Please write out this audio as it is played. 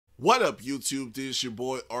What up, YouTube? This is your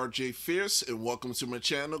boy RJ Fierce, and welcome to my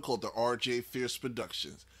channel called the RJ Fierce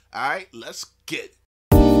Productions. Alright, let's get it.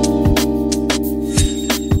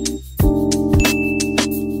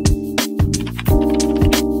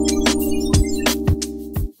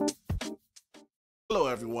 Hello,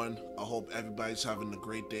 everyone. I hope everybody's having a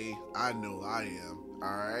great day. I know I am.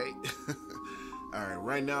 Alright? Alright,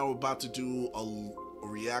 right now we're about to do a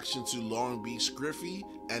reaction to Longbeachgriffy,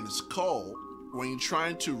 and it's called When You're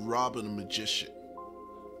Trying to Rob a Magician.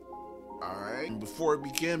 Alright, before we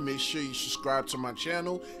begin, make sure you subscribe to my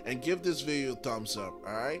channel and give this video a thumbs up.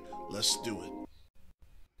 Alright, let's do it.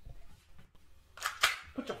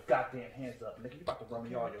 Put your goddamn hands up, nigga. You about to run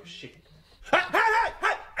me all your shit. Hey!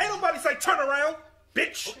 Ain't nobody say turn around,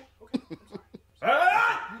 bitch! Okay.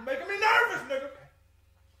 You making me nervous, nigga.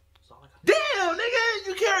 Damn, nigga,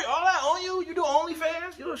 you carry all that on you? You do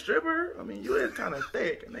OnlyFans? You a stripper? I mean, you is kind of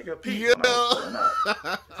thick, nigga. Yeah.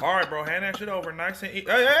 All right, bro, hand that shit over, nice and easy.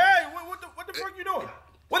 Hey, what the fuck you doing?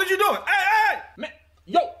 What are you doing? Hey, man,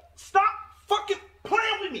 yo, stop fucking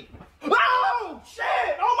playing with me. Oh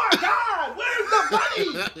shit! Oh my God, where's the money?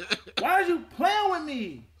 Why are you playing with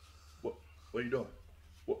me? What are you doing?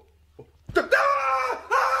 What? Oh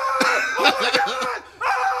my God!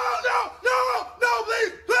 Oh no,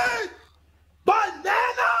 please!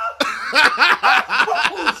 Banana!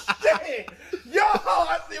 Oh shit! Yo,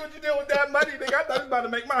 I see what you did with that money, nigga. I thought you was about to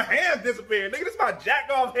make my hand disappear. Nigga, this is my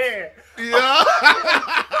jack off hand. Yeah.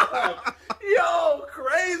 Yo,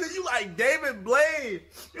 crazy. You like David Blaine.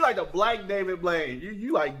 You like the black David Blaine.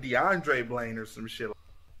 You like DeAndre Blaine or some shit.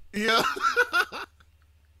 Yeah.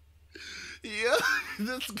 Yeah.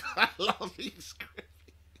 This guy loves me.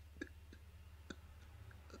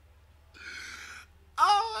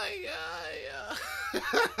 Oh my God, yeah.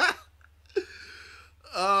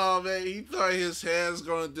 Oh man, he thought his hand's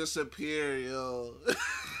gonna disappear, yo.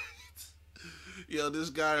 Yo, this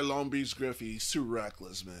guy Longbeachgriffy, he's too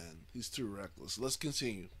reckless, man. He's too reckless. Let's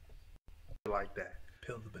continue. Like that.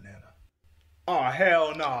 Peel the banana. Oh,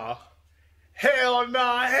 hell nah. Hell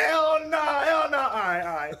nah, hell nah, hell nah.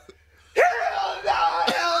 Alright. Hell nah.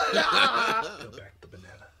 Peel back the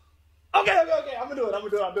banana. Okay. I'm gonna do it.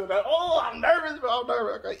 I'll do it. Oh, I'm nervous, bro. I'm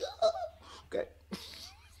nervous. Okay.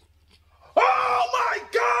 Oh my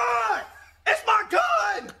God! It's my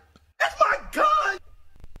gun! It's my gun!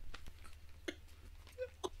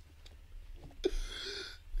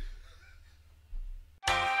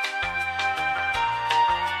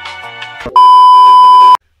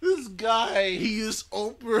 This guy, he's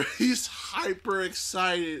hyper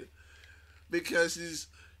excited because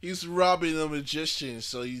he's robbing a magician,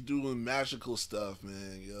 so he's doing magical stuff,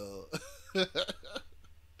 man, yo.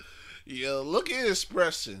 Yo, look at his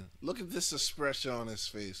expression. Look at this expression on his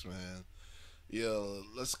face, man. Yo,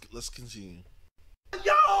 let's continue.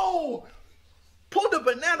 Yo! Pull the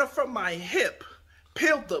banana from my hip.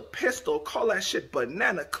 Peel the pistol. Call that shit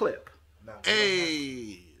banana clip. Now,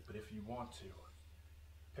 hey! But if you want to,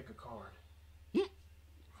 pick a card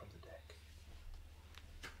from the deck.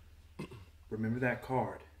 Remember that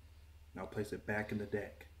card. Now place it back in the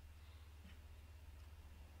deck.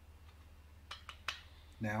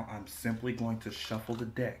 Now I'm simply going to shuffle the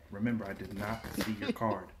deck. Remember, I did not see your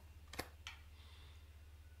card.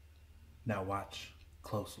 Now watch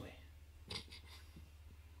closely.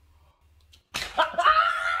 Stop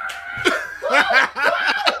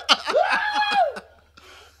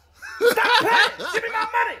playing! Give me my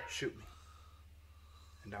money! Shoot me.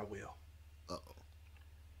 And I will. Uh-oh.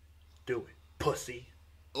 Do it, pussy.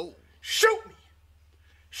 Oh. Shoot me!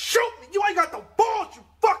 Shoot me! You ain't got the balls, you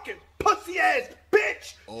fucking pussy ass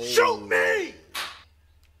bitch! Oh. Shoot me!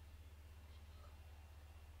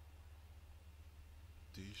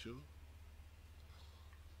 Do you shoot?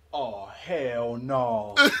 Oh, hell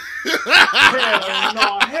no. Hell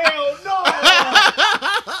no, hell no!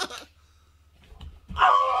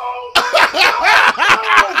 Oh my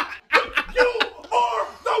God! You are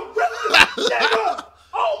the realest nigga!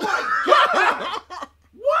 Oh my God!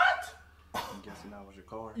 What? I'm guessing that was your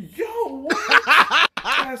card. Yo, what?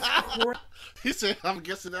 That's crazy. He said, I'm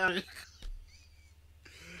guessing that.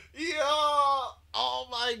 Yo, oh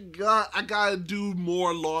my God. I gotta do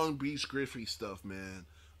more Longbeachgriffy stuff, man.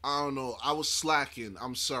 I don't know. I was slacking.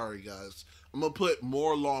 I'm sorry, guys. I'm gonna put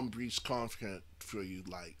more Long Beach content for you,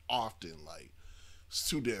 like, often. Like, it's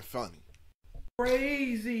too damn funny.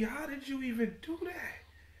 Crazy. How did you even do that?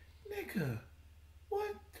 Nigga.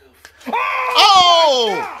 What the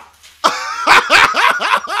Oh!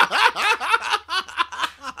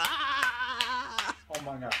 Oh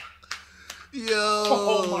my God. Yo.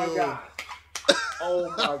 Oh my God. Oh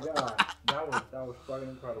my God. That was fucking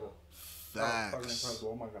incredible. Facts.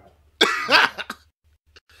 Oh my god.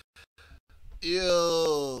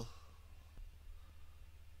 Ew.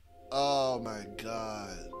 Oh my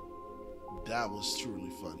god. That was truly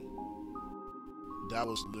funny. That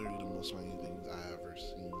was literally the most funny things I ever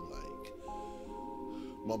seen. Like,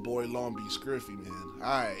 my boy Longbeachgriffy, man.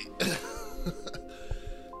 Alright.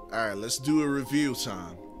 Alright, let's do a review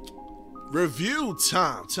time. Review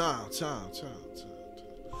time.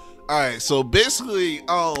 Alright, so basically,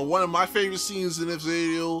 one of my favorite scenes in this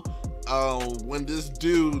video, when this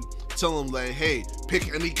dude tell him like, hey,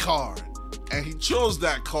 pick any card. And he chose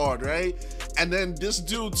that card, right? And then this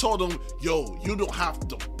dude told him, yo, you don't have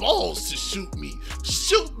the balls to shoot me.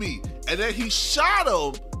 Shoot me. And then he shot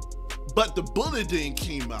him, but the bullet didn't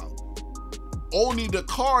came out. Only the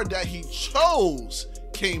card that he chose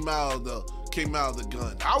came out of the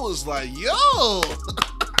gun. I was like, yo,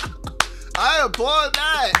 I applaud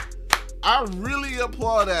that. I really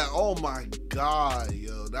applaud that. Oh my god,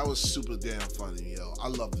 yo, that was super damn funny, yo. I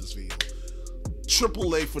love this video.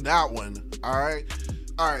 Triple A for that one. Alright,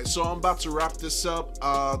 so I'm about to wrap this up.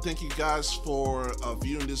 Thank you guys for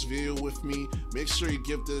viewing this video with me. Make sure you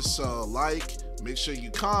give this a like, make sure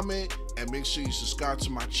you comment, and make sure you subscribe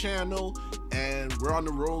to my channel. And we're on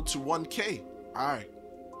the road to 1K. Alright,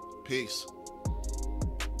 peace.